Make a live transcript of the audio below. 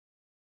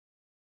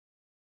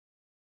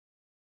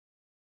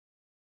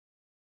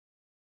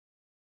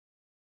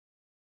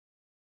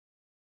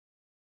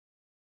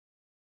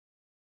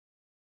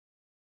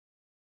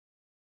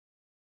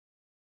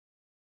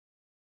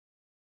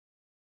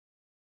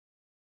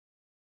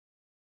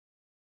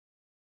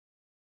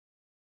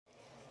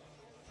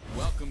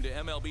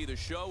MLB The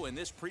Show in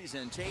this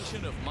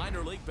presentation of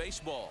minor league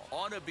baseball.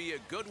 Ought to be a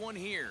good one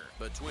here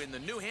between the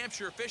New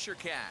Hampshire Fisher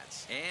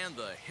Cats and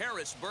the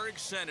Harrisburg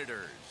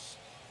Senators.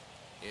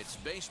 It's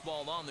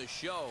baseball on the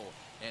show,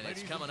 and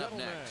it's coming up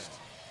next.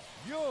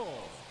 Your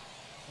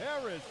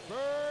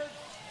Harrisburg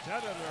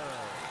Senators.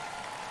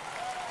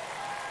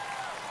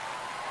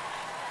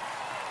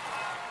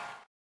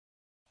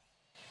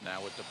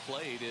 Now at the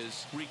plate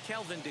is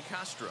Kelvin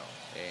DeCastro,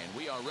 and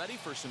we are ready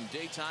for some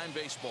daytime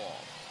baseball.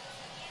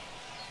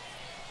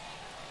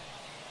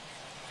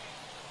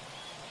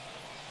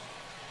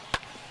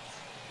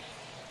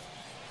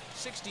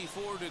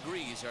 .64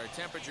 degrees our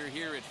temperature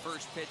here at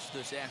first pitch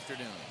this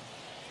afternoon.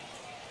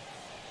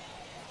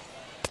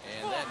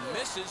 And that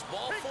misses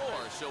ball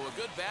 4, so a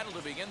good battle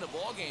to begin the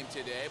ball game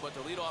today, but the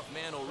leadoff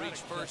man will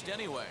reach first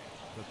anyway.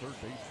 The third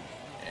baseman.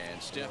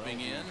 And stepping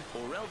in,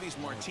 Orelvis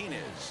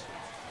Martinez.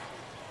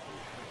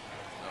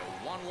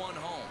 The 1-1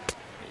 home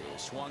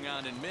is swung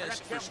on and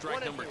missed for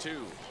strike number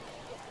 2.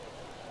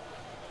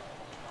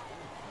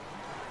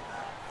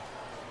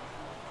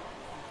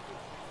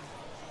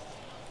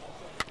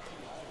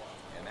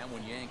 And that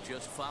one yanked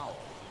just foul.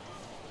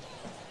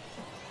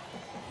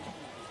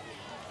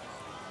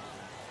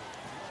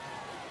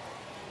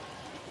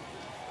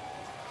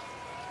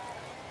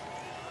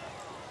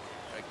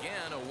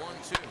 Again, a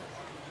 1-2.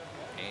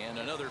 And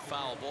another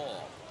foul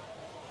ball.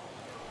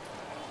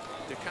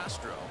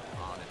 DeCastro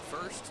on at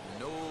first,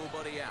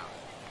 nobody out.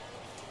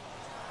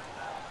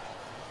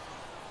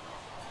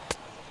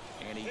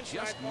 And he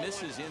just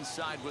misses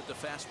inside with the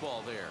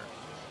fastball there.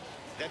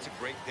 That's a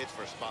great pitch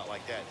for a spot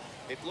like that.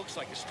 It looks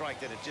like a strike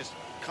that it just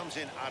comes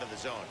in out of the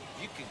zone.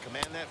 You can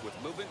command that with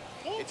movement.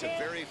 It's a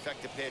very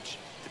effective pitch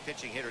to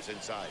pitching hitters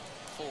inside.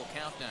 Full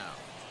count now.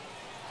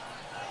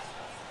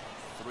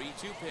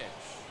 3-2 pitch.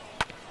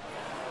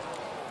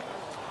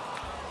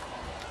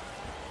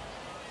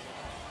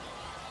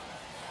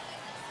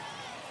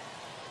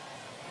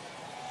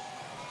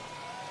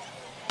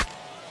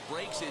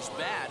 Breaks his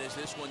bat as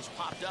this one's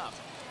popped up.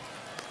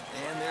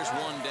 And there's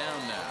one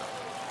down now.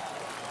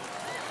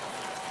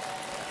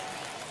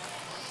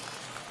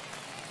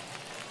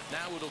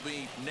 Now it'll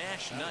be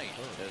Nash Knight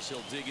as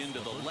he'll dig into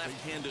the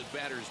left-handed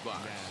batter's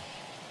box.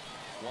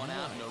 One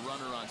out and a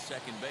runner on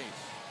second base.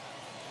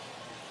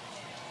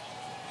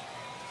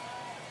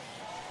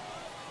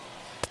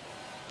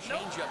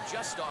 Change up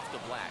just off the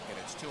black, and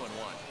it's 2-1.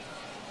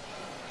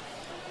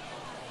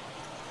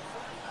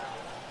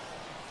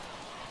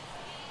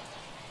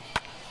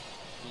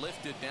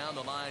 Lifted down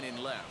the line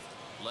in left.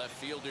 Left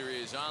fielder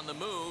is on the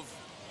move.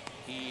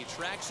 He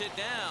tracks it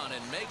down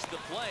and makes the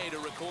play to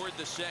record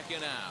the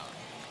second out.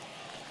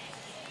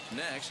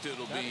 Next,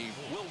 it'll be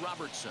Will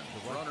Robertson,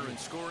 runner in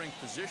scoring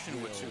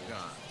position with 2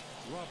 gone.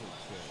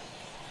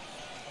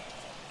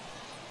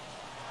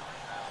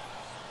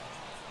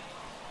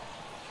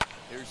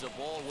 Here's a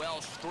ball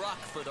well struck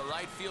for the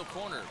right field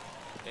corner.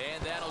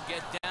 And that'll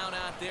get down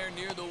out there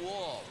near the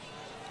wall.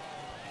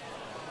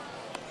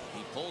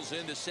 He pulls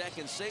into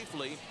second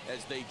safely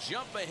as they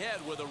jump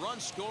ahead with a run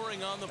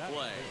scoring on the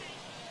play.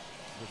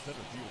 The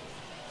center fielder,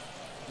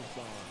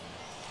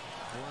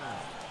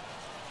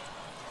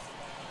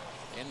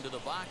 Into the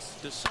box,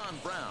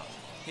 Deshaun Brown.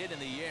 Hit in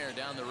the air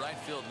down the right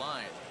field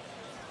line.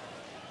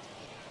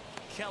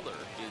 Keller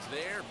is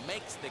there,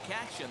 makes the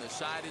catch, and the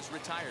side is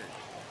retired.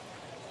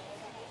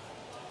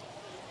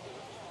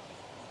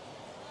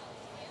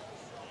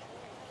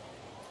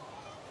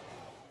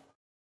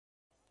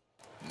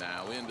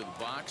 Now into the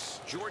box,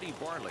 Jordy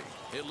Barley.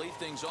 He'll lead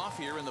things off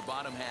here in the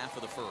bottom half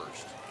of the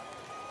first.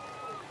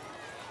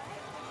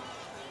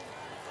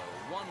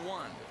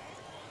 1-1.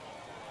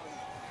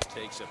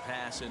 Takes a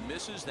pass and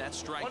misses. That's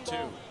strike 2.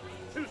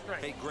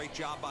 Hey, great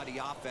job by the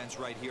offense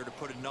right here to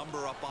put a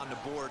number up on the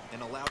board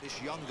and allow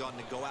this young gun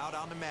to go out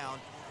on the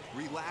mound,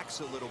 relax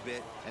a little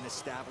bit, and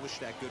establish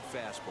that good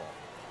fastball.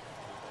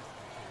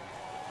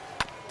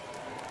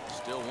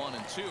 Still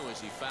 1-2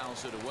 as he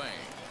fouls it away.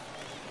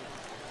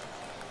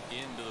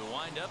 Into the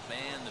windup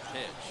and the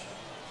pitch.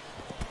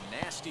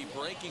 Nasty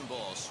breaking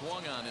ball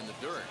swung on in the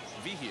dirt.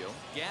 Vigil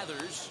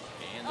gathers,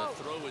 and the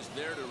throw is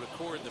there to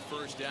record the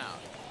first out.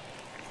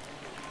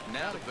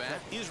 Now to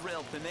bat,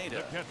 Israel Pineda.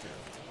 The catcher,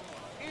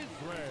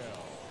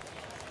 Israel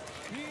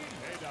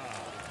Pineda.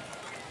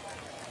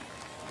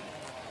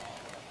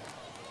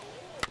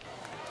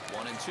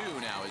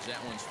 1-2 now as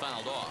that one's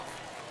fouled off.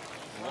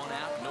 1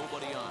 out,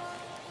 nobody on.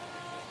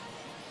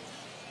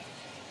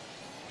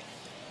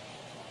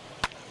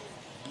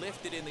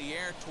 Lifted in the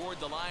air toward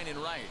the line and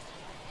right.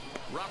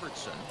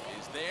 Robertson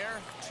is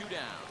there, 2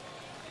 down.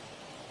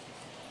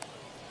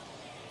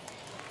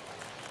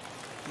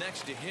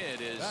 Next to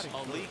hit is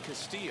Ali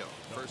Castillo.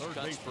 First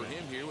cuts for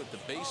him here with the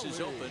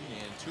bases open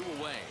and 2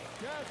 away.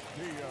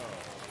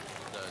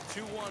 The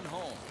 2-1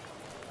 home.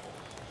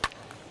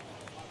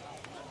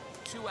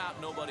 2 out,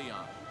 nobody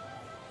on.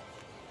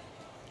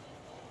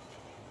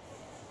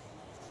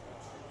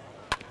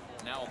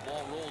 Now a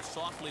ball rolls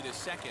softly to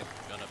second.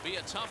 Gonna be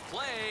a tough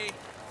play.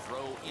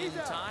 Throw in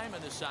time,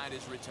 and the side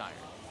is retired.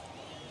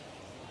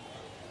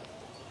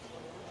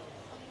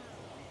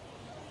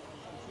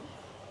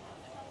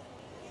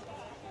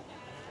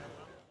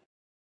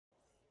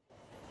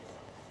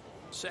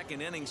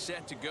 second inning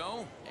set to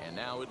go, and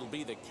now it'll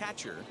be the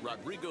catcher,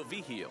 Rodrigo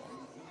Vigil.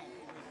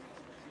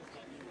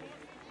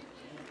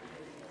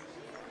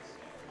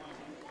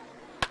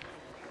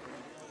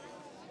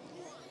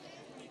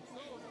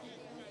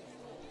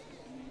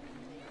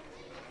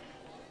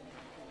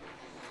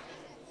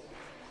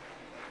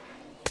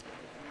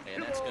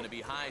 And that's going to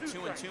be high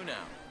 2-2 now.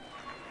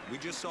 We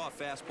just saw a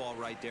fastball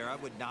right there. I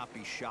would not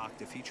be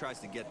shocked if he tries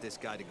to get this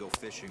guy to go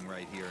fishing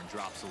right here and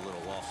drops a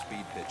little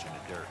off-speed pitch in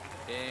the dirt.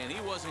 And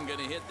he wasn't going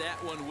to hit that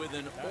one with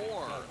an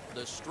or.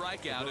 The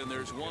strikeout, and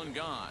there's one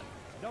gone.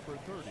 Number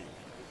 30.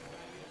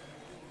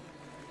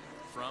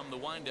 From the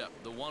windup,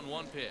 the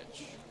 1-1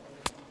 pitch.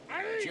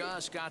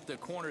 Just got the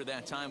corner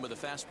that time with a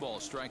fastball,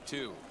 strike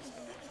two.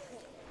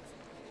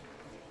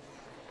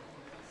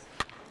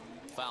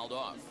 Fouled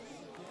off.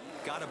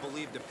 Got to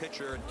believe the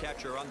pitcher and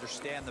catcher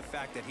understand the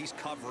fact that he's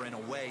covering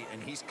away,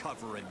 and he's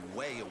covering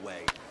way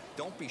away.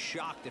 Don't be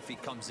shocked if he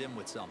comes in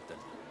with something.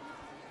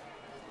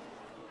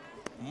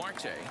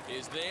 Marte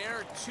is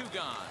there, two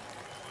gone.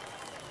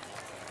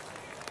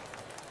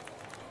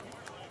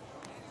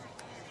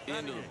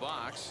 Into the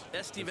box,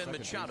 Estevan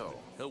Machado.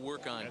 He'll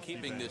work on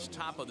keeping this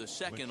top of the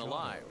second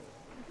alive.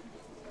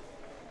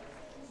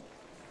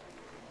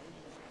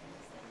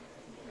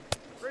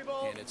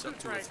 And it's up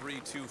to a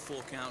 3-2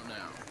 full count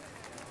now.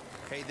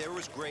 Hey, there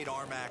was great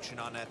arm action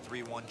on that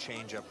 3-1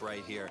 changeup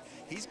right here.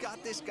 He's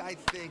got this guy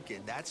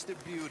thinking. That's the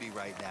beauty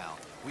right now.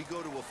 We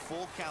go to a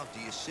full count.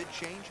 Do you sit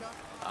changeup?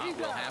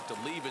 We'll have to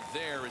leave it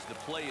there as the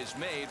play is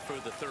made for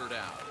the third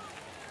out.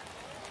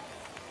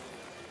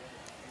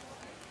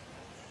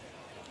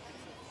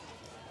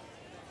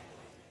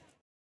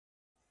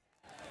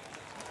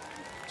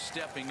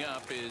 Stepping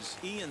up is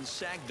Ian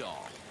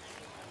Sagdahl.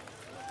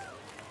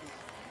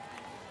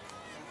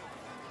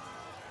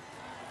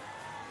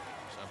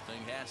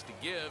 Something has to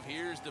give.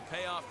 Here's the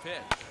payoff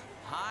pitch.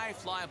 High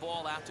fly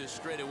ball out to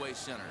straightaway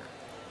center.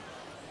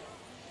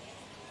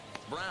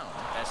 Brown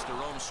has to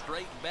roam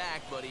straight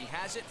back, but he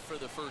has it for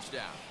the first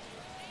out.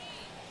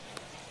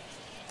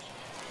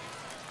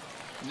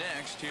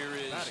 Next, here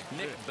is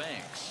Nick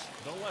Banks.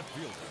 The left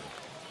fielder,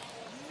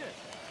 Nick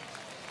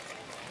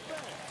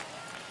Banks.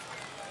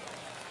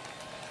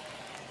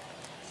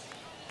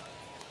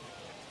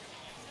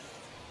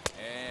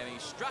 And he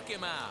struck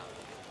him out.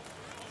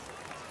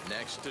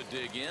 Next to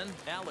dig in,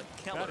 Alec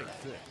Keller. Batting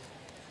six,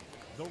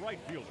 the right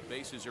fielder.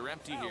 Bases are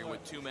empty here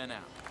with two men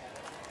out.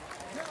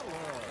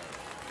 Keller.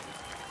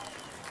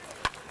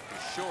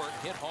 Short,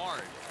 hit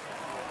hard.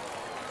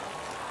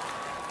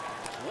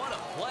 What a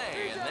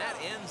play, and that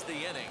ends the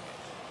inning.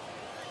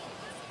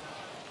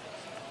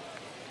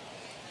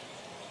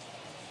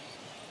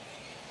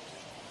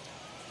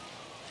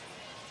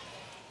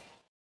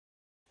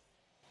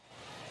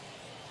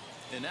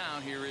 And now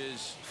here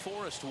is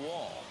Forrest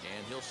Wall,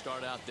 and he'll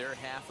start out their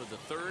half of the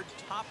third,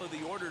 top of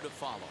the order to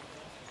follow.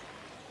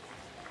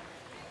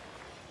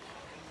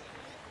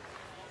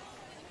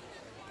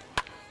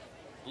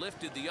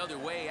 Lifted the other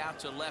way out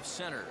to left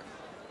center.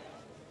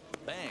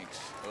 Banks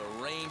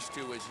arranged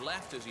to his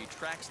left as he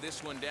tracks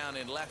this one down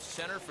in left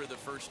center for the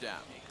first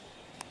out.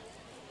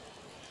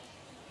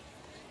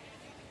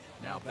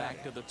 Now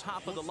back to the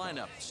top of the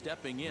lineup.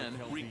 Stepping in,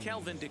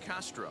 Rikelvin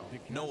DeCastro.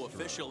 No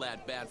official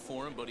at bat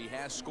for him, but he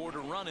has scored a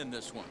run in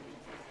this one.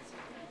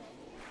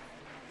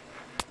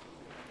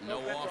 No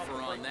offer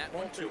on that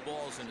one. 2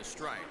 balls and a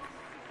strike.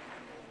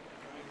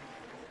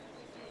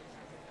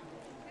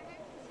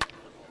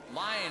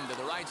 Line to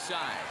the right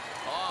side.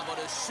 Oh,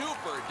 but a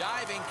super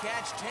diving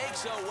catch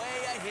takes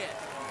away a hit.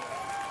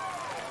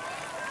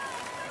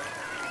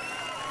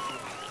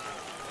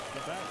 The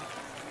batter,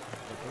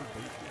 the third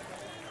baseman,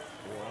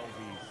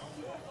 Orelvis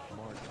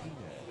Martinez.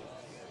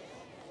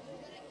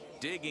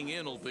 Digging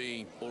in will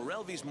be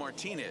Orelvis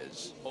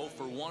Martinez. 0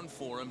 for 1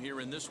 for him here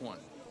in this one.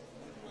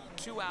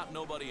 2 out,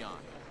 nobody on.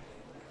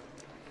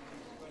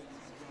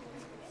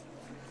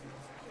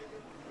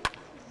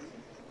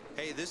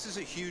 Hey, this is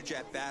a huge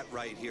at-bat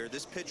right here.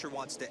 This pitcher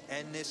wants to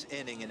end this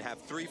inning and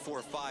have 3,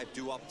 4, 5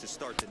 due up to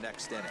start the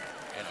next inning.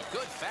 And a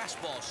good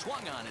fastball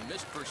swung on and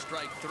missed for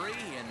strike 3,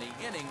 and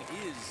the inning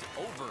is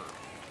over.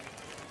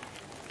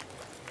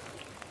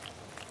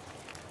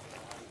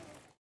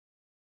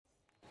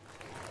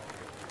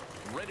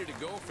 Ready to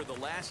go for the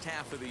last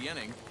half of the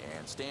inning,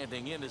 and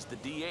standing in is the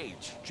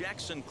DH,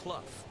 Jackson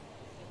Clough.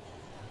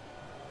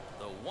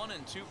 The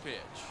 1-2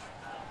 pitch.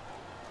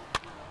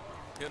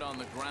 Hit on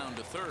the ground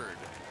to third.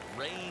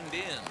 Reined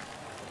in,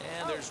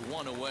 and there's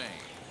one away.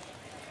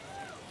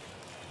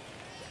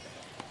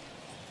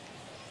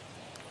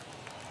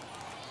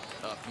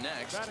 Up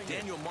next,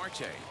 Daniel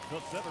Marte. The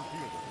center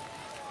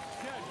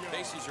fielder,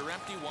 Bases are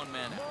empty, 1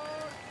 man out.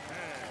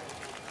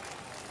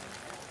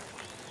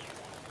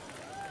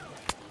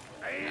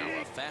 Now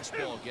a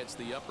fastball gets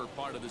the upper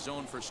part of the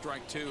zone for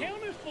strike 2.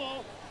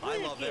 I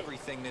love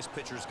everything this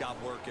pitcher's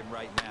got working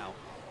right now.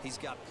 He's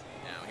got...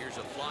 Now here's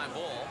a fly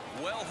ball.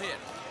 Well hit.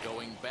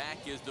 Going back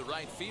is the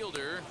right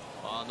fielder.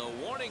 On the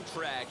warning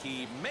track,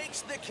 he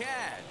makes the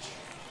catch.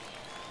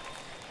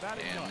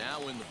 And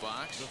now in the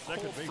box, The Cole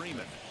second baseman.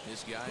 Freeman.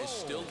 This guy is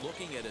still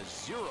looking at a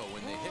 0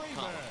 in the hit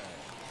column.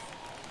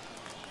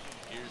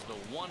 Here's the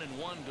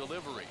 1-1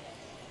 delivery.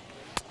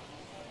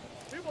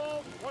 2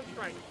 balls, 1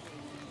 strike.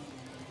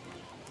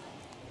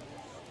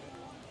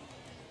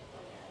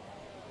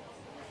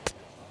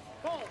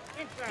 Ball,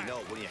 inside. You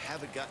know, when you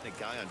haven't gotten a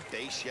guy on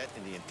base yet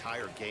in the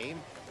entire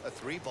game, a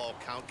 3-ball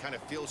count kind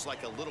of feels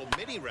like a little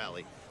mini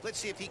rally. Let's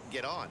see if he can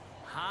get on.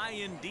 High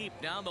and deep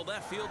down the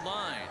left field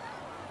line.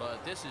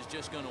 But this is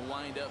just going to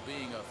wind up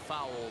being a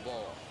foul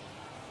ball.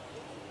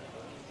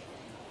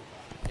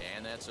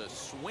 And that's a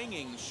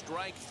swinging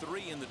strike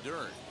 3 in the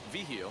dirt.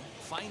 Vigil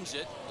finds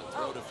it. The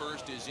throw to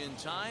first is in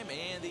time,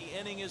 and the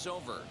inning is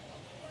over.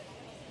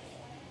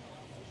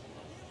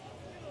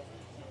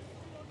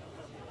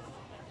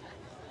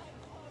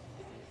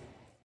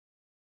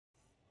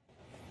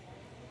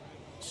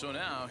 So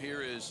now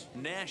here is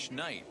Nash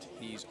Knight.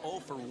 He's 0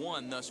 for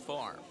 1 thus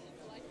far.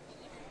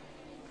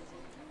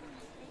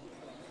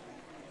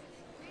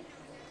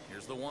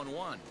 Here's the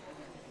 1-1.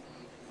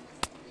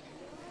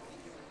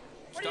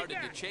 Started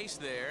to chase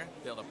there.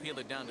 They'll appeal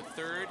it down to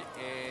third,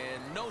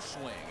 and no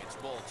swing. It's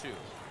ball 2.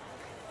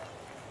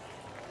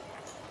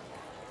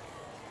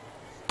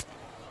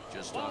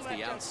 Just off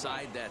the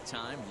outside that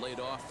time, laid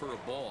off for a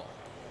ball.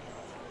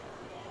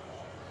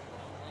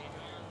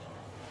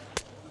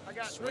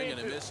 Swing and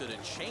a miss at a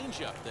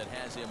changeup that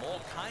has him all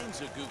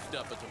kinds of goofed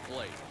up at the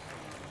plate.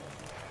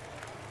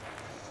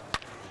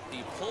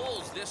 He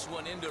pulls this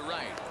one into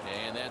right,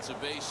 and that's a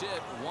base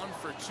hit. 1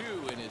 for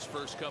 2 in his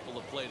first couple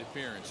of plate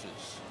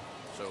appearances.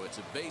 So it's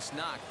a base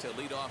knock to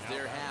lead off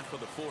their half of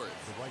the 4th.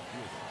 The right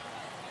fielder,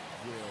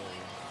 Will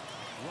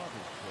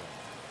Robertson.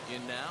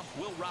 In now,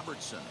 Will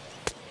Robertson.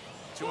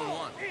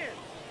 2-1.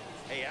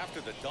 Hey,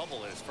 after the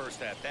double in his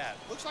first at-bat,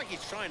 looks like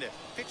he's trying to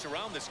pitch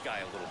around this guy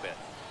a little bit.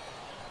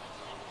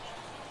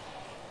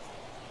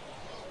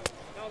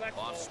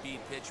 Off-speed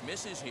pitch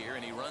misses here,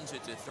 and he runs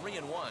it to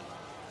 3-1.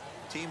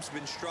 Team's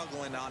been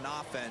struggling on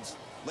offense.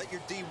 Let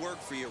your D work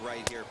for you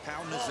right here.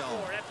 Pound the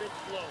zone.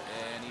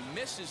 And he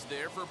misses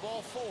there for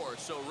ball 4.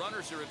 So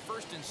runners are at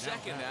first and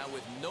second now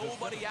with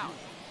nobody out.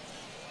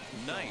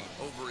 Knight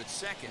over at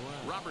second.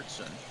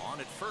 Robertson on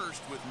at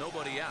first with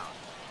nobody out.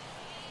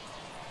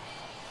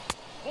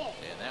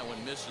 And that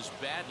one misses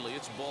badly.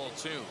 It's ball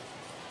 2.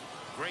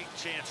 Great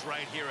chance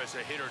right here as a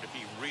hitter to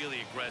be really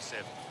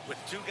aggressive. With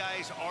 2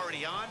 guys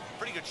already on,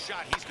 pretty good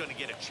shot. He's going to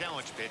get a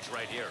challenge pitch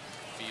right here.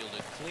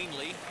 Fielded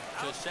cleanly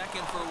to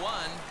second for 1.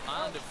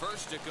 On to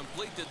first to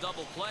complete the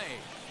double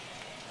play.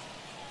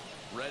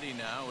 Ready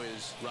now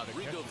is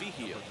Rodrigo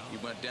Vigil. He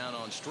went down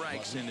on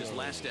strikes in his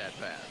last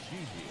at-bat.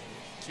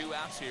 2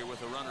 outs here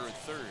with a runner at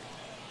third.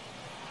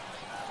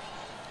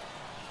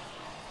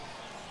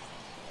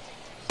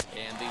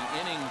 And the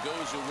inning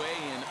goes away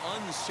in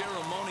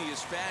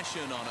unceremonious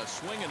fashion on a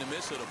swing and a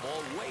miss at a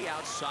ball way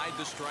outside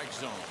the strike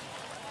zone.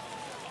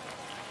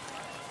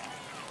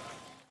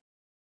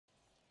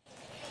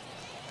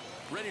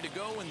 Ready to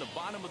go in the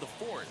bottom of the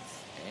 4th.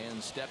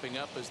 And stepping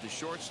up as the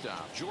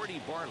shortstop,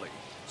 Jordy Barley.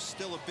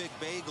 Still a big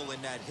bagel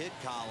in that hit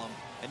column,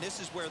 and this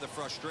is where the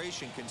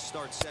frustration can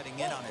start setting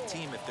in on a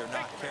team if they're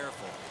not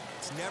careful.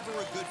 It's never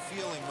a good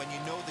feeling when you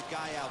know the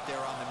guy out there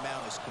on the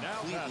mound is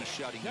completely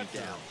shutting you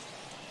down.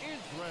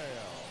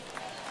 Israel.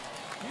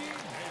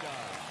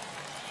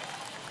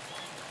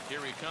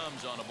 Here he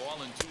comes on a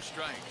ball and 2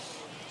 strikes.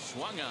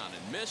 Swung on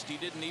and missed. He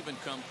didn't even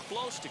come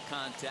close to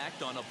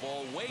contact on a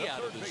ball way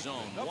out of the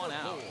zone. 1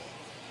 out.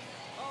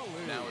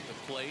 Now at the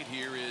plate,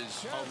 here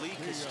is Ali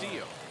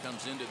Castillo.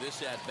 Comes into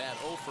this at bat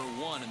 0 for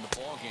 1 in the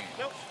ball game.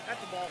 Nope, that's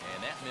the ball.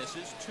 And that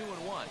misses.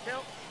 2-1.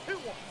 Count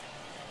 2-1.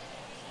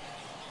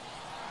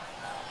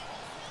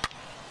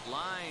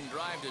 Line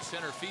drive to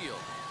center field.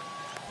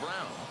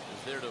 Brown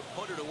is there to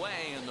put it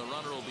away, and the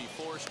runner will be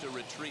forced to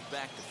retreat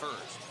back to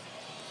first.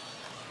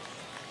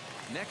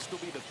 Next will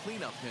be the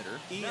cleanup hitter,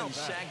 Ian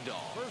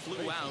Sagdahl.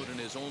 Flew out in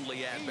his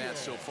only at-bat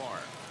so far.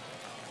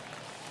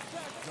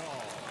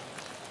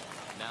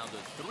 Now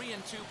the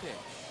 3-2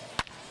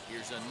 pitch.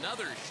 Here's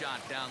another shot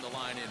down the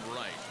line in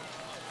right.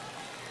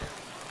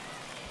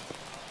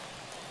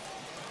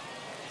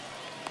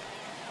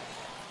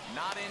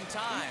 Not in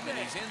time, and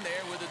he's in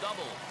there with a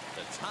double.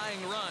 The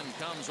tying run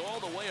comes all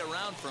the way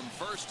around from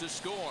first to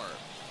score.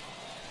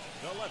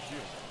 The left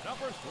fielder,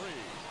 number 3.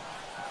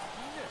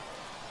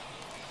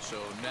 So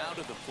now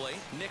to the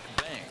plate, Nick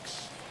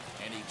Banks.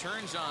 And he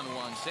turns on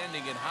one,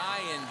 sending it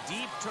high and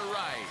deep to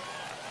right.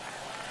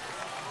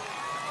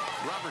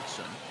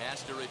 Robertson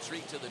has to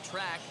retreat to the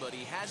track, but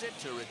he has it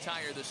to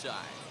retire the side.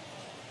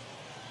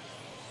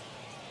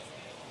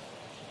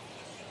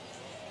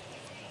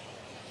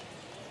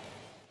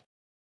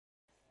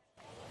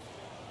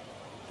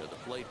 To the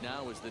plate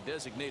now is the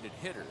designated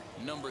hitter,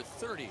 number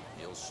 30.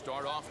 He'll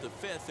start off the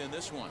 5th in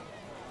this one.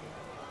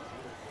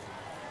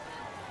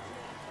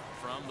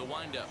 From the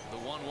windup, the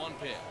 1-1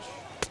 pitch.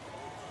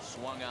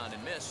 Swung on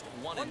and missed.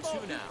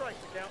 1-2 now.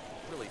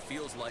 Really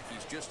feels like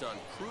he's just on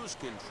cruise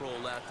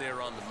control out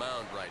there on the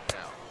mound right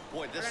now.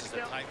 Boy, this is a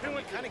tight one.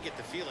 You kind of get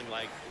the feeling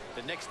like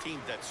the next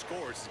team that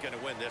scores is going to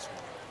win this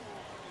one.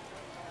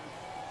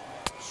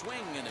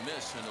 Swing and a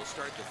miss, and he'll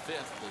start the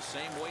fifth the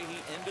same way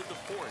he ended the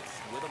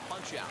fourth, with a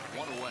punch out,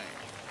 one away.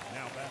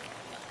 Now back.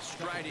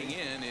 Striding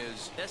in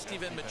is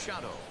Estevan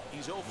Machado.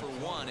 He's 0 for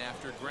 1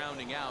 after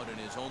grounding out in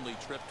his only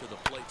trip to the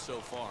plate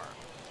so far.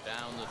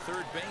 Down the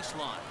third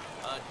baseline.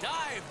 A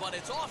dive, but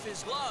it's off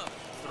his glove.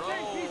 Throw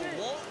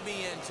won't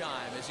be in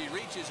time as he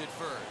reaches it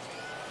first.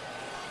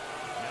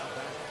 Now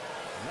back.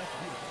 Left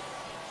field.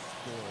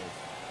 Scores.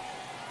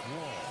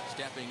 Wall.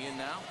 Stepping in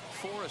now,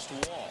 Forrest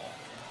Wall.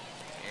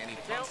 And he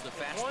punts the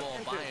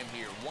fastball by him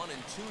here.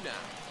 1-2 now.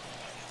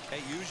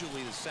 Hey,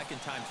 usually the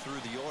second time through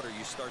the order,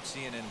 you start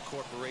seeing an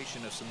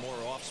incorporation of some more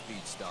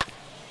off-speed stuff.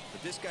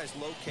 But this guy's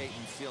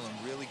locating, feeling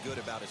really good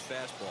about his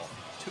fastball.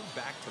 2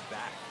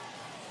 back-to-back.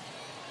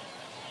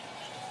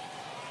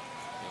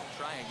 He'll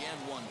try again,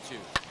 1-2.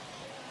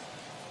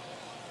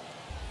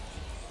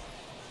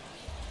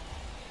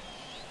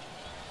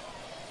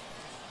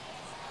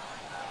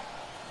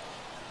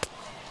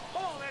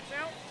 Oh, that's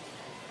out.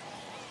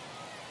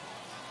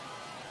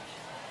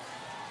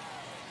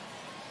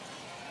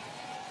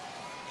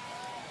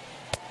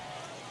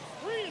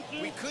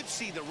 We could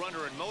see the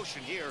runner in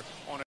motion here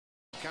on a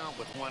count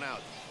with 1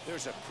 out.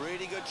 There's a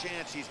pretty good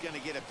chance he's going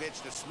to get a pitch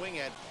to swing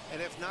at,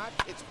 and if not,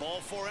 it's ball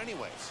 4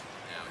 anyways.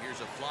 Now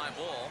here's a fly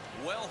ball,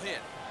 well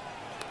hit.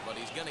 But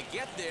he's going to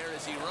get there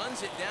as he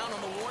runs it down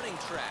on the warning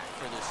track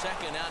for the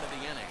second out of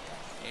the inning.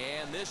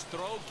 And this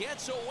throw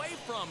gets away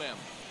from him.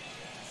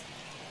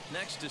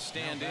 Next to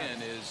stand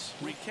in is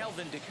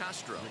Rikelvin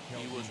DeCastro.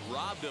 He was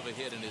robbed of a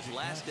hit in his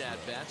last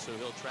at-bat, so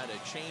he'll try to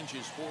change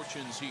his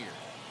fortunes here.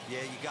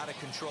 Yeah, you got to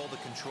control the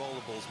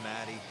controllables,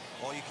 Matty.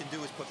 All you can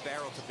do is put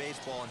barrel to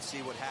baseball and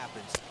see what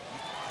happens.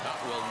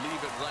 We'll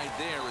leave it right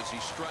there as he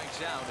strikes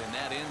out, and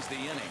that ends the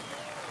inning.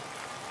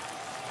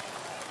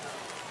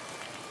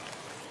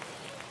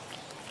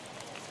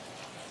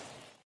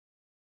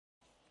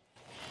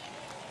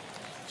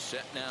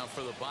 Set now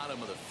for the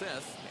bottom of the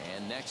fifth,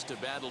 and next to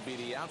bat will be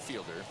the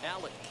outfielder,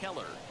 Alec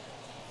Keller.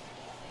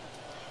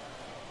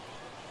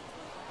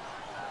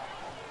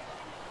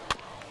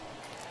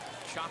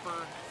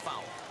 Chopper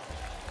foul.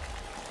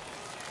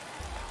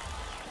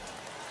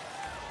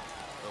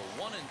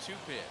 The 1-2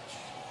 pitch.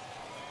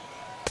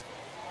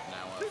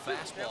 Now a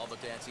fastball,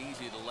 but that's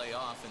easy to lay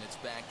off, and it's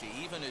back to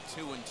even at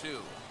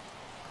 2-2.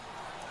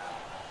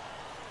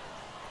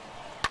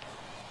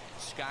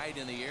 Skied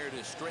in the air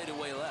to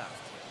straightaway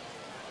left.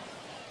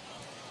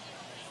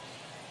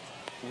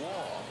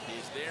 Wall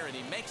is there, and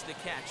he makes the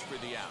catch for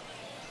the out.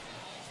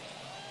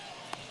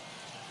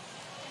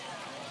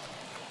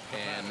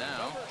 And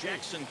now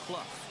Jackson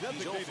Clough.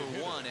 He's 0 for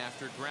 1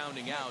 after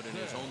grounding out in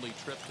his only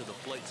trip to the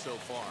plate so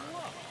far.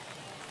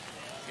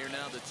 Here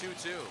now the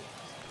 2-2.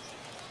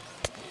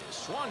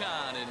 Swung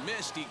on and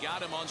missed. He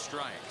got him on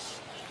strikes.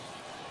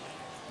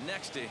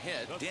 Next to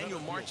hit,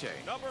 Daniel Marte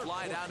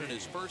flied out in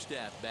his first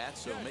at-bat,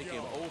 so make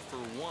him 0 for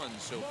 1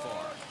 so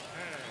far.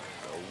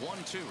 The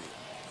 1-2.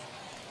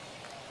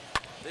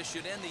 This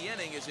should end the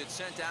inning as it's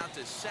sent out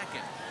to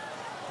second.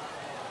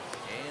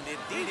 And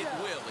indeed it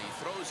will. He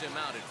throws him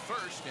out at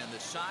first, and the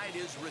side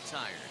is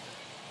retired.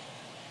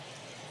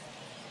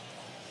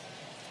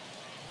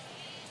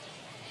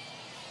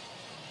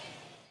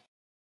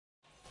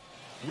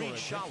 Reed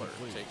Schaller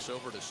takes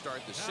over to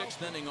start the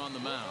 6th inning on the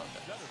mound.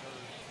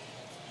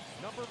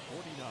 Number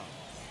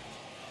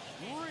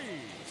 49. Reed.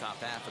 Top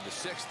half of the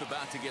 6th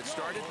about to get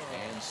started,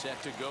 and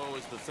set to go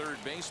as the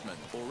third baseman,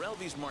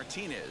 Orelvis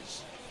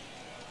Martinez.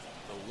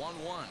 The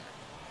 1-1.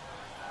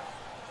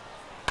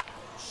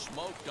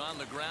 Smoked on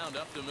the ground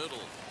up the middle.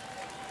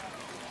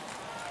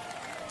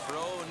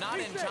 Throw not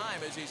in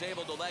time as he's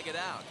able to leg it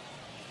out.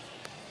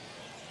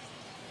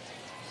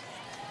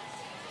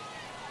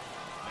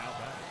 Now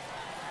back.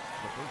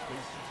 The first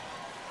baseman.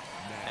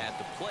 At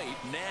the plate,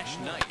 Nash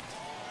Knight.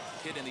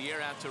 Hit in the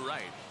air out to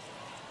right.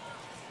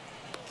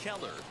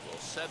 Keller will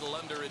settle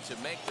under it to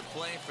make the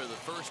play for the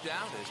first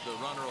out, as the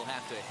runner will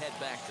have to head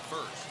back to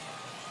first.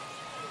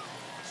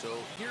 So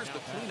here's the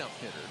cleanup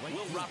hitter,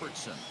 Will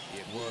Robertson.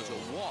 It was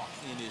a walk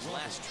in his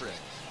last trip.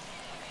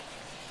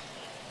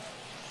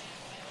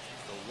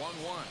 The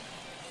 1-1.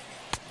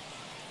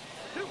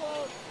 2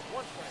 balls,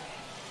 1 strike.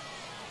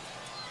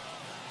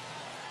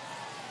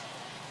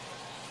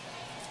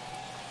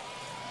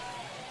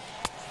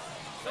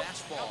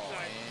 Fastball,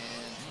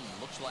 and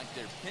looks like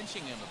they're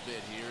pinching him a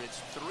bit here. It's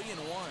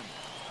 3-1.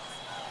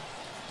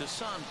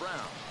 Desan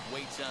Brown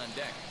waits on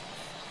deck.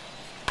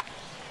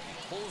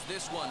 Pulls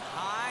this one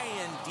high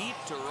and deep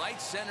to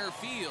right center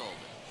field.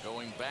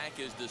 Going back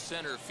is the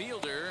center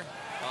fielder.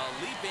 A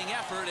leaping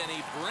effort, and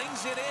he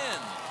brings it in.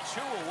 2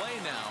 away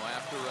now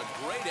after a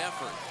great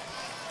effort.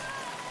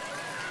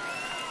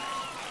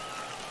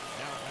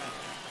 Now back.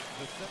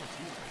 The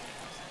 17th.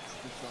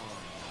 Desan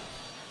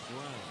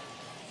Brown.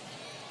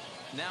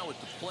 Now at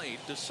the plate,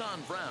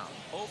 Desan Brown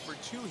 0 for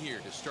 2 here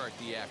to start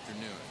the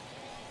afternoon.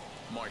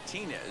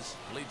 Martinez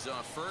leads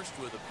off first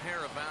with a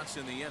pair of outs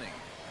in the inning.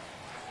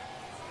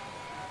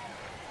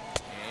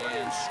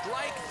 And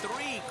strike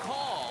 3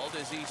 called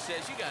as he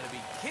says, you got to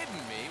be kidding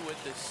me,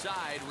 with the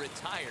side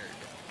retired.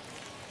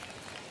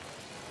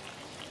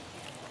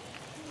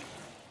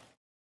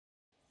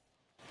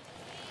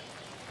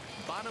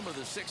 Bottom of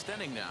the 6th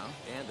inning now,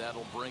 and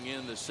that'll bring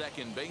in the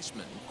second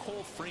baseman,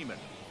 Cole Freeman.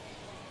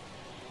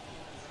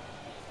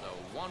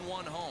 The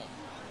 1-1 home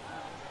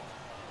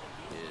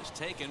is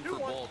taken for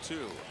ball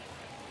 2.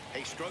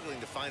 Hey, struggling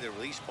to find the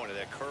release point of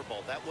that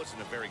curveball. That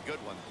wasn't a very good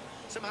one.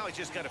 Somehow he's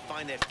just got to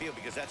find that feel,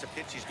 because that's a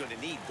pitch he's going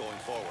to need going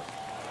forward.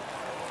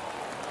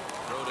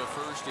 Throw to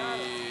first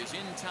is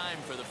in time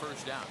for the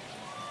first down.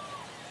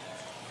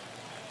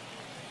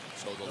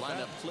 So the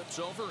lineup flips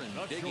over,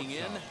 and digging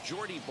in,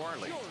 Jordy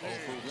Barley. 0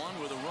 for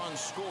 1 with a run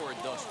scored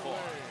thus far.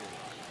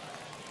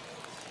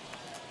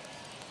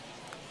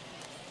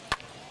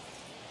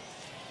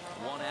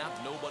 One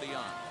out, nobody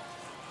on.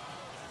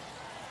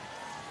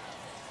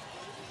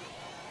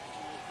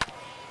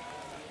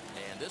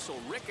 And this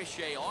will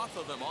ricochet off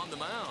of him on the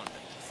mound.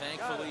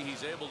 Thankfully,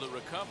 he's able to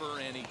recover,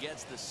 and he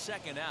gets the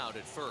second out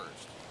at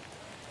first.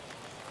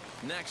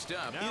 Next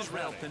up,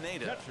 Israel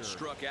Pineda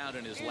struck out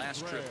in his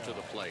last trip to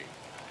the plate.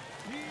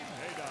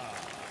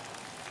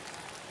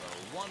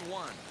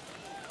 1-1.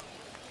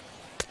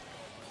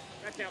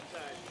 That's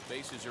outside.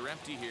 Bases are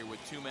empty here with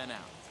 2 men out.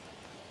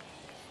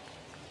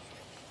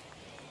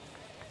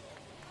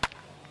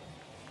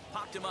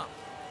 Popped him up.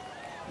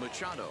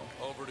 Machado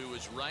over to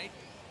his right.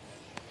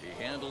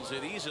 He handles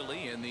it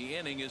easily, and the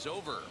inning is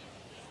over.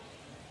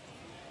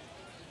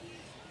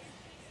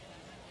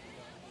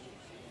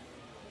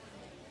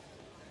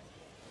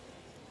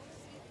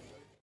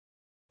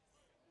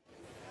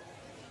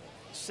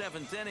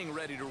 Seventh inning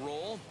ready to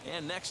roll,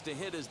 and next to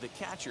hit is the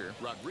catcher,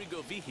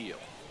 Rodrigo Vigil.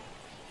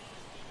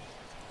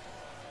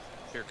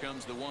 Here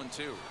comes the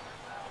 1-2.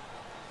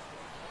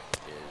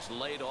 Is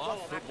laid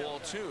off for ball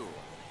 2.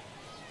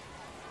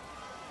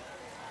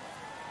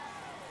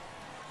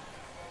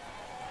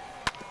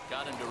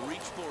 Got him to reach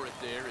for it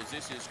there as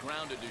this is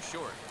grounded to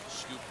short.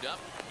 Scooped up,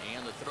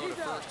 and the throw to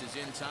first is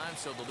in time,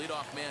 so the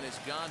leadoff man is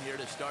gone here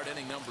to start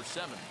inning number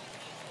 7.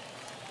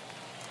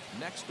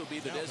 Next will be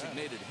the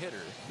designated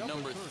hitter,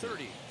 number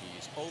 30.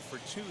 He's 0 for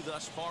 2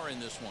 thus far in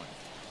this one.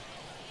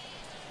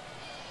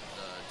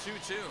 The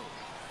 2-2.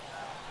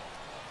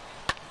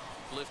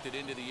 Lifted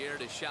into the air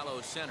to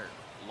shallow center.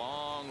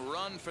 Long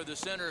run for the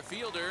center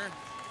fielder.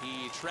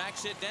 He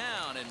tracks it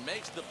down and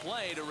makes the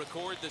play to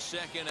record the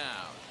second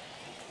out.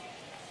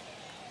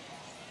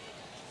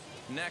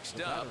 Next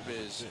up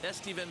is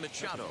Estevan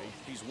Machado.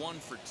 He's 1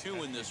 for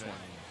 2 in this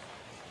one.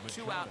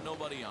 2 out,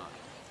 nobody on.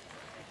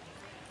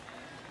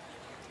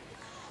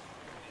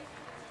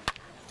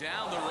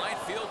 Down the right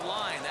field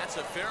line. That's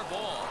a fair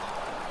ball.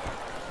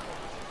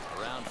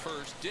 Around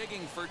first,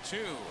 digging for 2.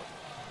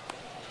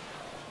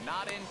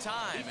 Not in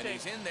time, and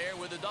he's in there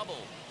with a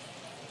double.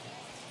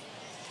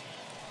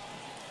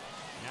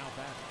 Now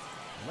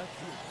batting, left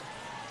fielder,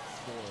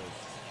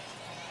 Forrest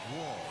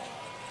Wall.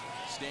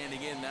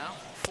 Standing in now,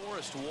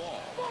 Forrest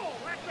Wall.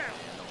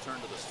 And they'll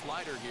turn to the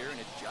slider here, and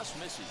it just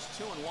misses.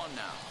 2-1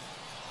 now.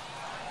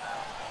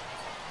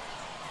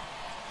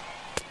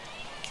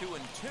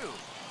 2-2.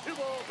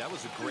 That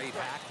was a great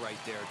hack right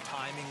there.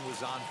 Timing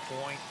was on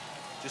point.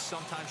 Just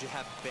sometimes you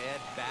have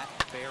bad bat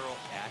barrel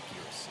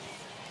accuracy.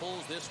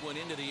 Pulls this one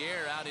into the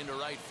air out into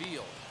right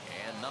field.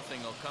 And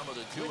nothing will come of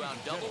the 2-out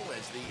double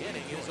as the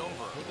inning is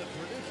over. For the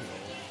traditional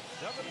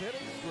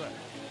 7th-inning stretch.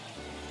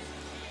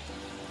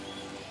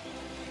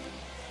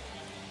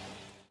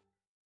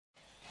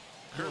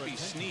 Kirby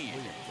Snead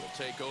will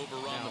take over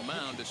on the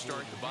mound to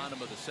start the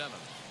bottom of the 7th.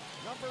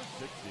 Number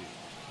 60,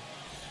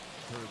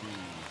 Kirby.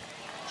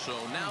 So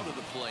now to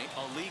the plate,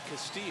 Ali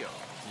Castillo.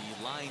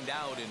 He lined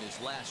out in his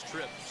last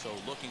trip, so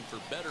looking for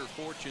better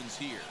fortunes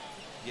here.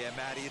 Yeah,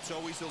 Matty, it's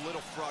always a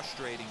little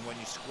frustrating when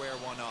you square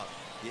one up.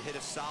 You hit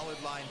a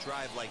solid line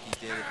drive like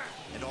he did,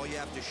 and all you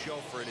have to show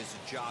for it is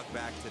a jog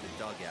back to the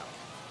dugout.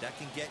 That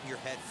can get in your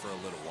head for a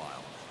little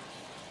while.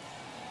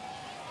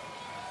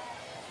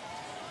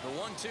 The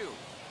 1-2.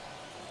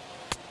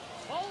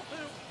 Ball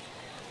 2.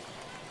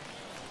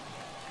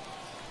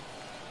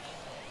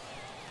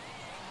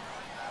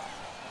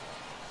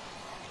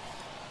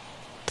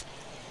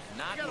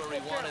 Not where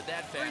he wanted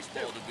that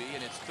fastball to be,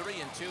 and it's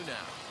 3-2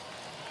 now.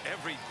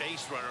 Every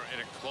base runner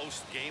in a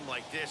close game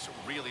like this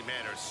really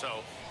matters,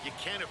 so you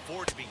can't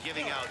afford to be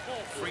giving out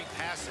free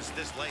passes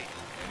this late.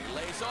 And he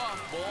lays off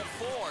ball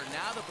 4.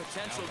 Now the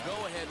potential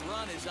go-ahead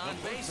run is on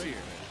base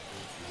here.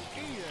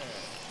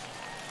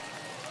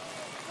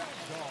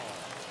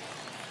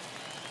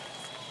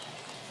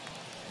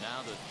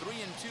 Now the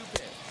 3-2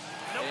 pitch.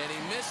 And he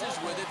misses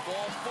with it,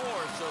 ball 4.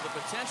 So the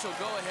potential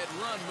go-ahead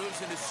run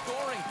moves into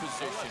scoring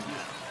position.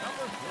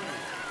 Number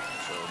 3.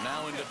 So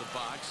now into the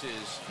box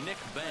is Nick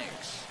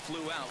Banks.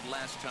 Flew out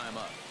last time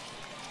up.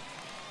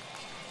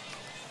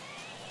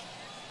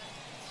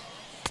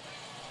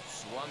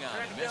 Swung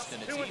on and missed,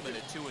 and it's even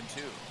at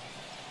 2-2.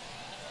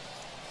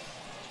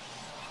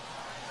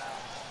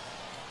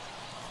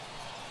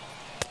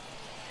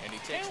 And he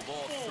takes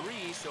ball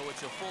 3, so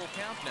it's a full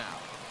count now.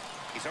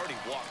 He's already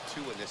walked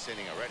 2 in this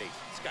inning already.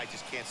 This guy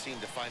just can't seem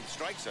to find the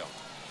strike zone.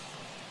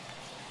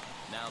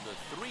 Now the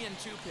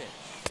 3-2 pitch.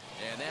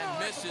 And that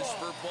misses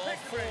for ball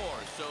 4.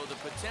 So the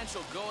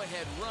potential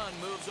go-ahead run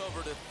moves over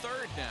to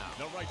third now.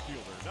 The right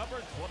fielder, number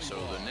 21. So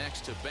the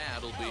next to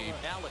bat will be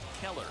Alec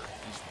Keller.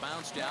 He's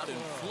bounced out and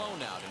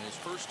flown out in his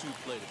first 2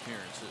 plate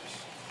appearances.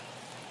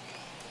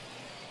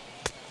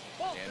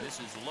 And this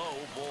is low,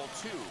 ball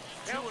 2.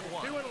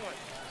 2-1. 2-1.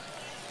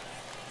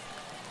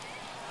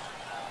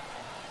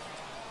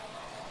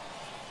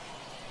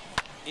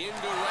 Into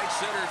right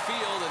center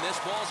field, and this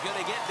ball's going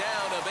to get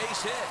down. A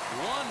base hit.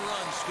 1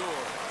 run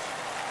scored.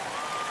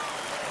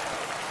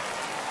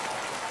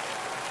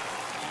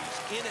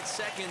 He's in at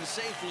second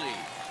safely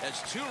as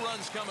 2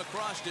 runs come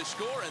across to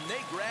score, and they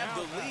grab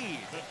the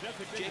lead.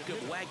 Jacob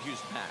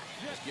Waguespack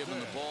has given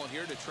the ball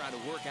here to try to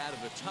work out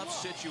of a tough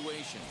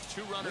situation.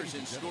 2 runners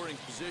in scoring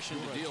position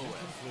to deal with.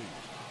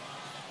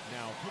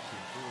 Now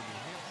pitching for New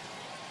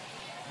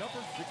Hampshire,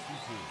 number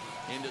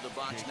 62. Into the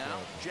box now,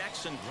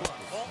 Jackson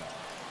Clark.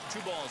 2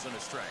 balls and a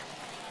strike.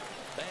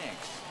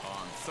 Banks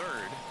on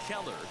third.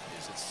 Keller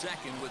is at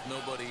second with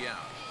nobody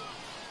out.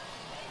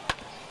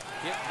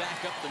 Hit back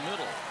up the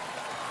middle.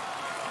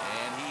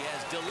 And he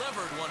has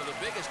delivered one of the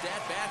biggest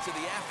at-bats of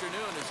the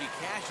afternoon as he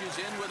cashes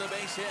in with a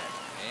base hit.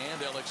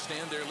 And they'll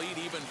extend their lead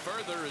even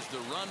further as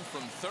the run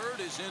from third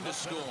is in to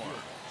score.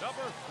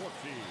 Number 14.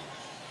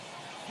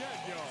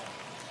 Daniel.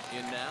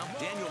 In now,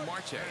 Daniel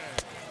Marte.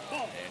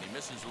 And he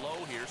misses low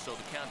here, so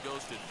the count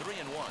goes to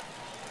 3-1.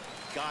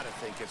 Gotta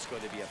think it's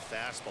going to be a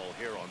fastball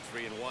here on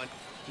 3-1.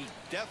 He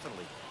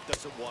definitely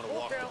doesn't want to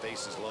walk the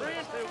bases loaded.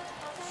 3-2.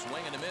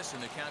 Swing and a miss,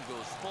 and the count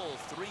goes full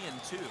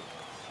 3-2.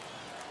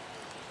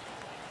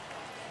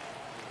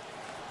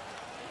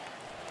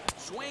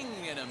 Swing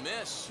and a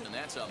miss, and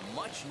that's a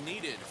much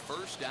needed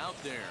first out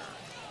there.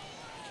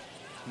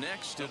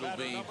 Next it'll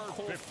be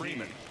Cole 15.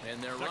 Freeman,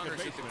 and their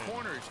runners at the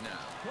corners now.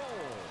 Cole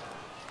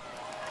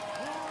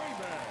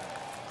Freeman.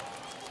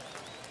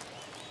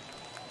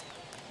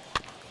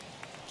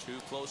 Too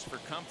close for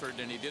comfort,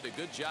 and he did a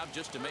good job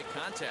just to make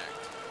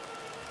contact.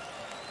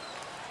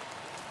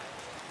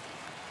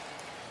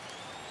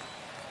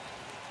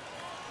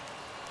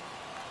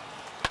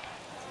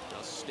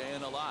 Just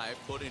staying alive,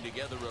 putting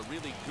together a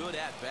really good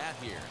at-bat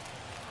here.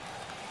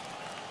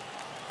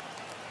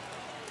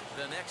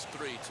 The next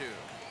 3-2.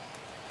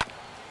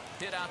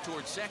 Hit out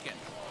towards second.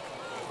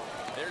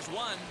 There's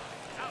one.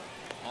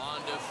 On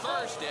to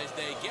first as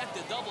they get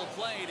the double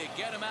play to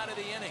get him out of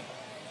the inning.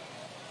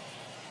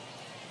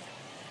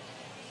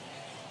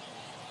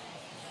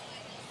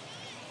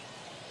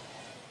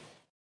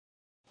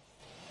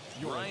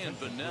 Brian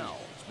Bunnell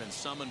has been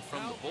summoned from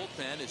the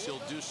bullpen as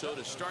he'll do so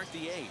to start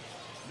the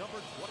 8th. Number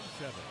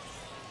 27.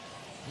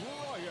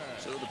 Brian.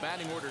 So the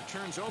batting order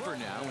turns over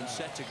now and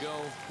set to go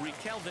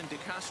Rikelvin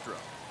DeCastro.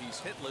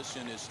 He's hitless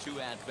in his 2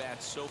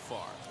 at-bats so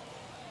far.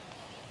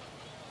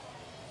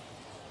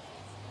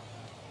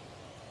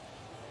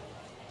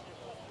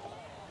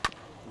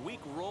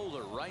 Weak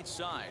roller right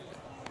side.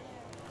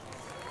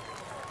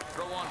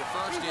 Throw on to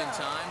first in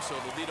time, so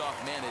the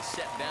leadoff man is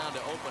set down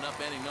to open up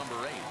inning number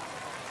 8.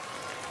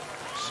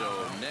 So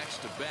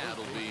next to bat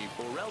will be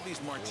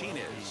Orelvis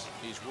Martinez.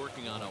 He's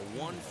working on a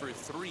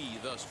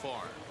 1-for-3 thus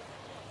far.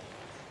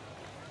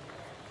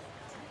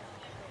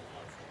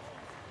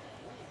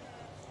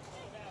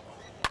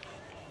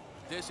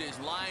 This is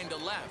line to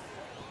left.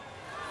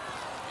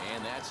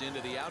 And that's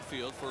into the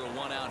outfield for a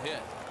 1-out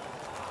hit.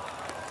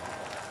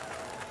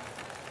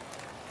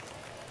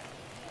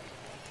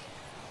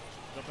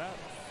 The batter,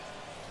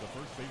 the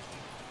first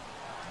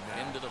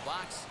baseman. Into the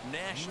box,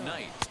 Nash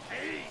Knight.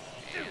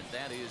 And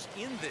that is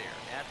in there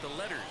at the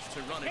letters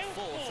to run it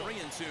full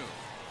 3-2.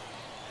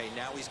 Hey,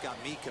 now he's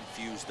got me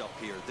confused up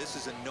here. This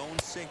is a known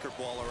sinker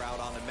baller out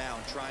on the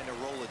mound trying to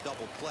roll a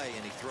double play,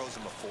 and he throws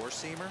him a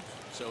 4-seamer.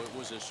 So it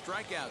was a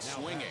strikeout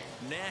swinging.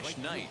 Nash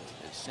Knight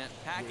is sent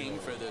packing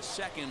for the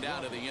 2nd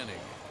out of the inning.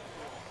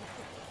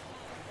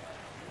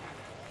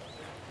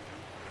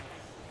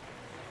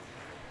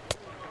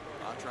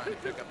 Trying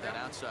to pick up that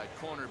outside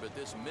corner, but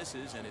this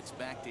misses, and it's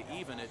back to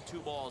even at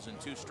 2 balls and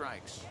 2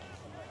 strikes.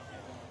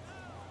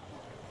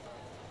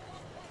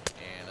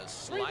 And a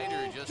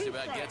slider just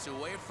about gets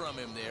away from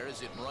him there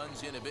as it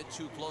runs in a bit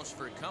too close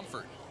for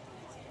comfort.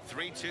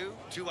 3-2,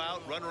 2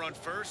 out, runner on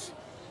first.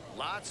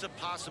 Lots of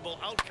possible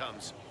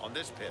outcomes on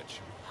this pitch.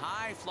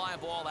 High fly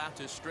ball out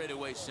to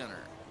straightaway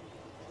center.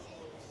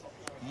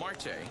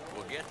 Marte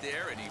will get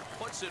there, and he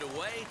puts it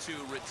away to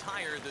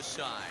retire the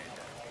side.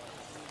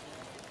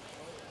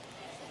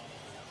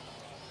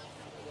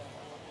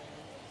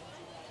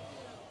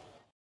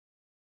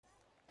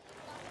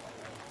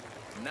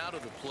 Now to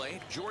the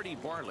plate, Jordy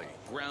Barley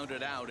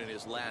grounded out in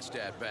his last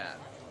at-bat.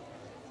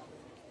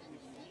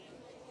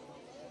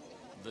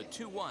 The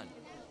 2-1. On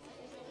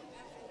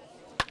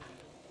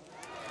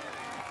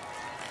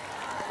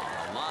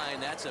the line,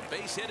 that's a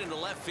base hit into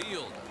left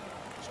field.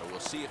 So we'll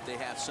see if they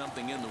have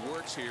something in the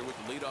works here with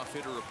the leadoff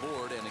hitter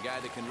aboard and a guy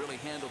that can really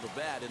handle the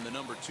bat in the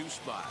number 2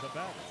 spot. The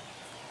batter,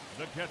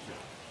 the catcher,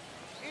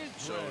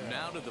 So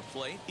now to the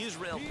plate,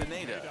 Israel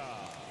Pineda.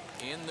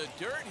 In the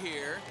dirt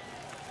here.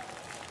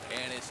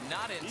 And it's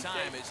not in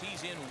time as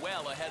he's in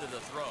well ahead of the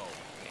throw.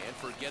 And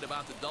forget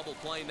about the double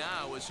play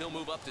now as he'll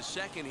move up to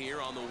second here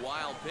on the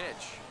wild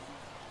pitch.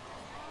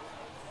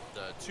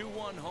 The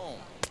 2-1 home.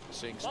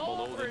 Sinks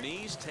below the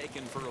knees,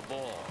 taken for a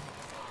ball.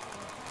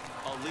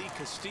 Ali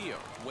Castillo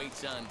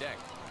waits on deck.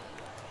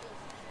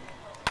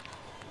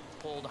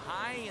 Pulled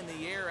high in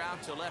the air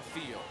out to left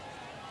field.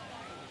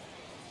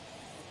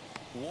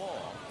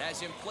 Wall has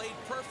him played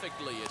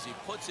perfectly as he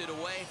puts it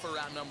away for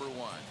out number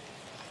 1.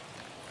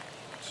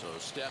 So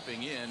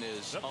stepping in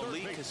is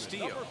Ali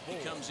Castillo. He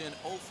comes in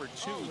 0 for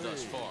 2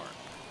 thus far.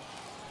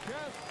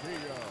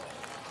 Castillo.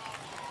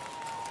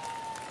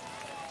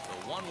 The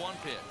 1-1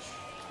 pitch.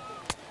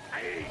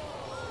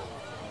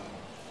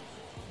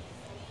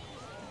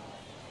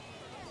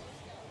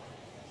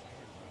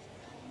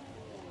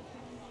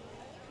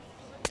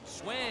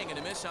 Swing and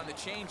a miss on the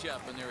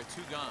changeup, and there are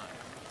 2 gone.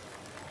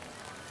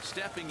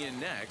 Stepping in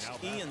next,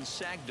 Ian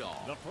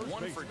Sagdahl.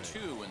 1 for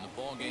 2 in the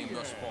ball game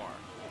thus far.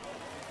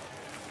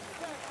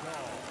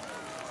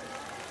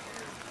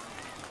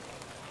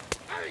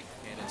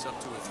 And it's up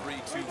to a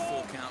 3-2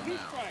 full count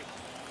now.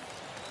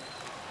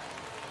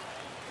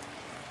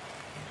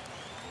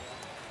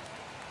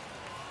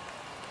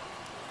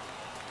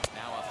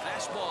 Now a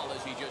fastball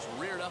as he just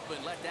reared up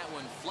and let that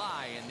one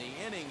fly, and the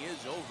inning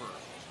is over.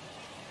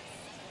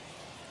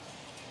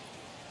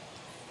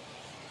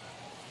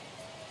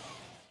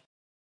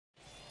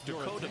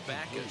 Dakota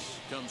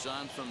Backus comes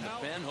on from the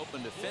pen,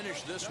 hoping to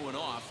finish this one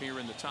off here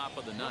in the top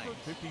of the ninth.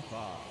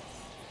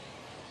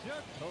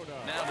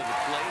 Now to the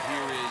plate,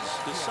 here is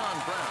Deshaun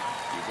Brown.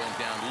 He went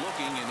down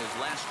looking in his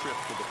last trip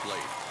to the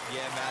plate.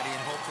 Yeah, Matty,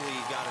 and hopefully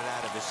he got it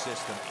out of his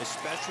system.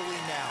 Especially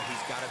now,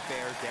 he's got to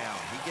bear down.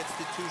 He gets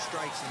the 2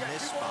 strikes in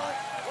this spot.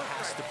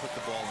 Has to put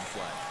the ball in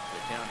play. The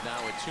count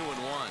now at 2-1.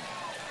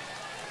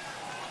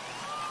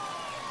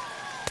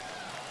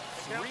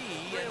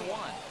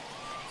 3-1.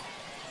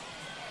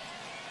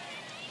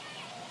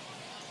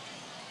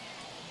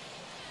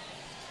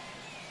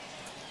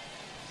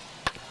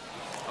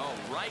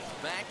 Right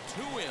back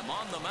to him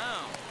on the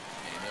mound.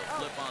 And he'll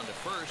flip on to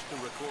first to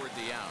record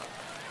the out.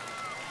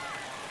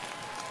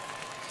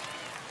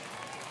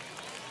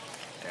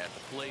 At the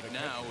plate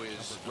now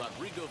is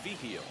Rodrigo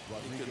Vigil.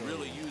 He could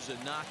really use a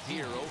knock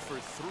here. 0 for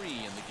 3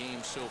 in the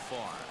game so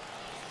far.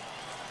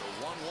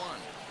 The 1-1.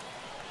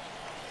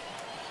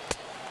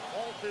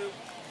 Ball 2.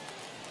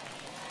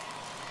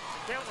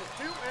 Count is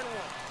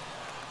 2-1.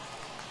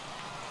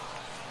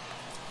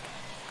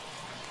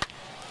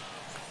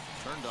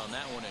 Turned on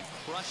that one and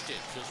crushed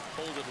it. Just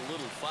pulled it a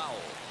little foul.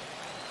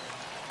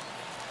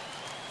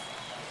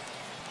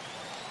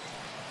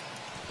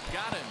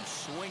 Got him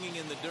swinging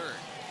in the dirt.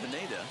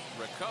 Pineda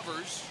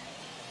recovers.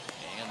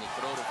 And the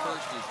throw to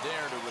first is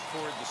there to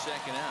record the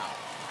second out.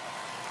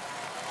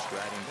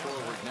 Striding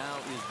forward now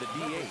is the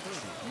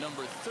DH,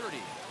 number 30.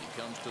 He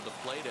comes to the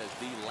plate as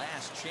the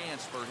last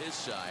chance for his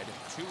side.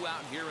 2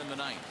 out here in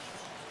the ninth.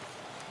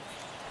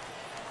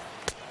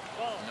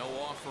 No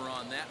offer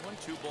on that one.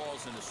 2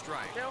 balls and a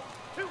strike.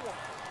 2-1.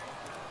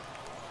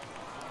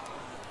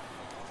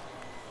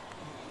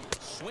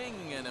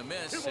 Swing and a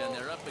miss, and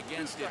they're up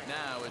against it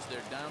now as they're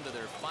down to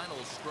their final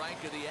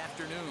strike of the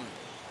afternoon.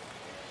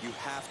 You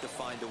have to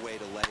find a way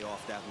to lay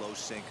off that low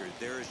sinker.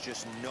 There is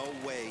just no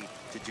way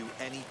to do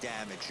any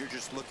damage. You're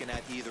just looking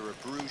at either a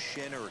bruised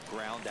shin or a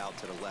ground out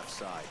to the left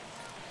side.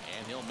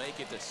 And he'll make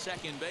it to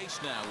second base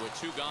now with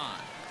 2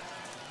 gone.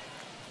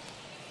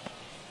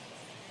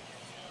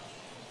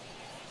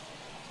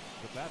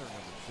 The batter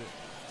number 6,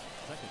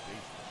 second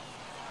baseman,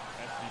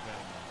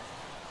 Esteban.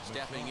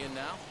 Stepping in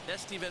now,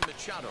 Esteban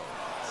Machado.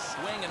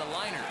 Swing and a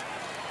liner.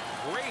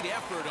 Great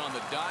effort on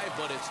the dive,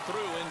 but it's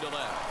through into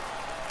left.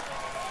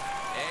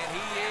 And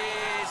he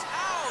is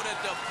out at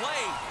the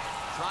plate.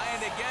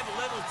 Trying to get a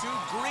little too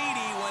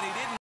greedy when he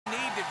didn't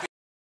need to be.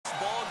 This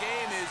ball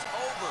game is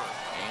over.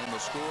 And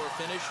the score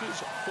finishes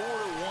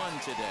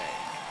 4-1 today.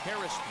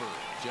 Harrisburg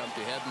jumped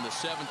ahead in the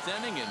 7th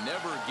inning and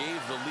never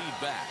gave the lead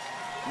back.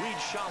 Reed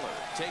Schaller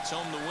takes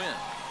home the win.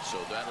 So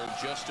that'll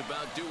just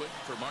about do it.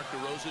 For Mark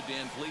DeRosa,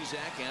 Dan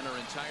Plesac, and our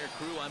entire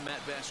crew, I'm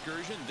Matt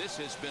Vasgersian. This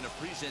has been a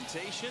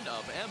presentation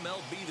of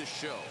MLB The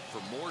Show.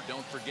 For more,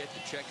 don't forget to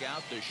check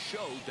out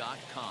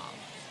theshow.com.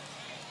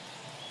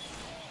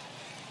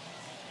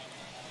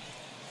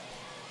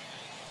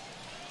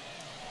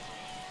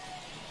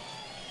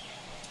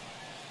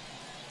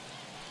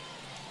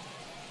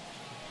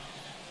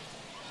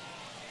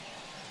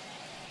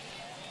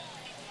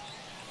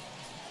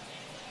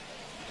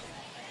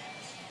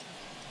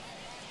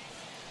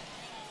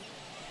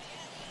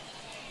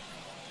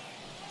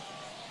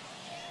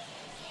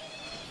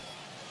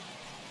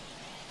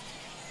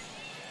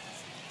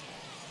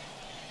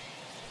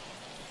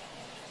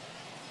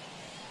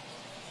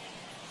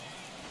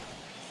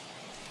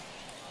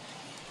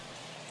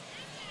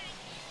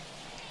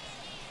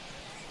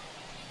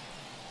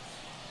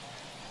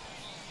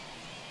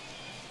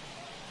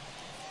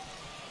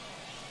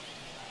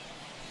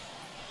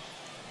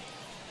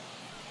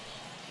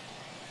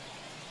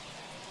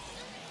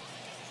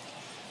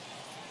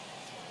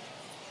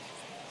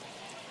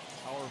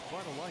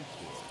 final line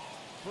score.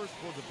 First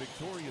for the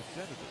victorious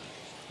Senators,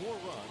 4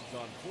 runs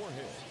on 4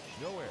 hits,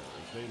 no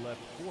errors. They left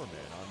 4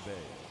 men on base.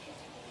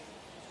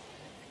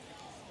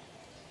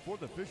 For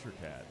the Fisher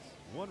Cats,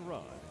 1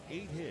 run,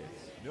 8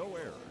 hits, no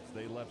errors.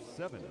 They left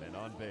 7 men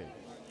on base.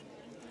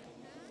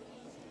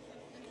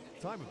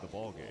 Time of the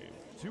ball game,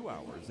 2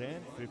 hours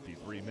and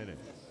 53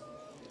 minutes.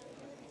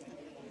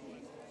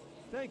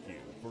 Thank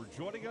you for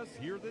joining us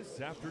here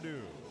this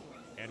afternoon,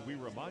 and we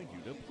remind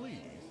you to please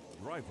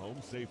drive home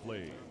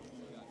safely.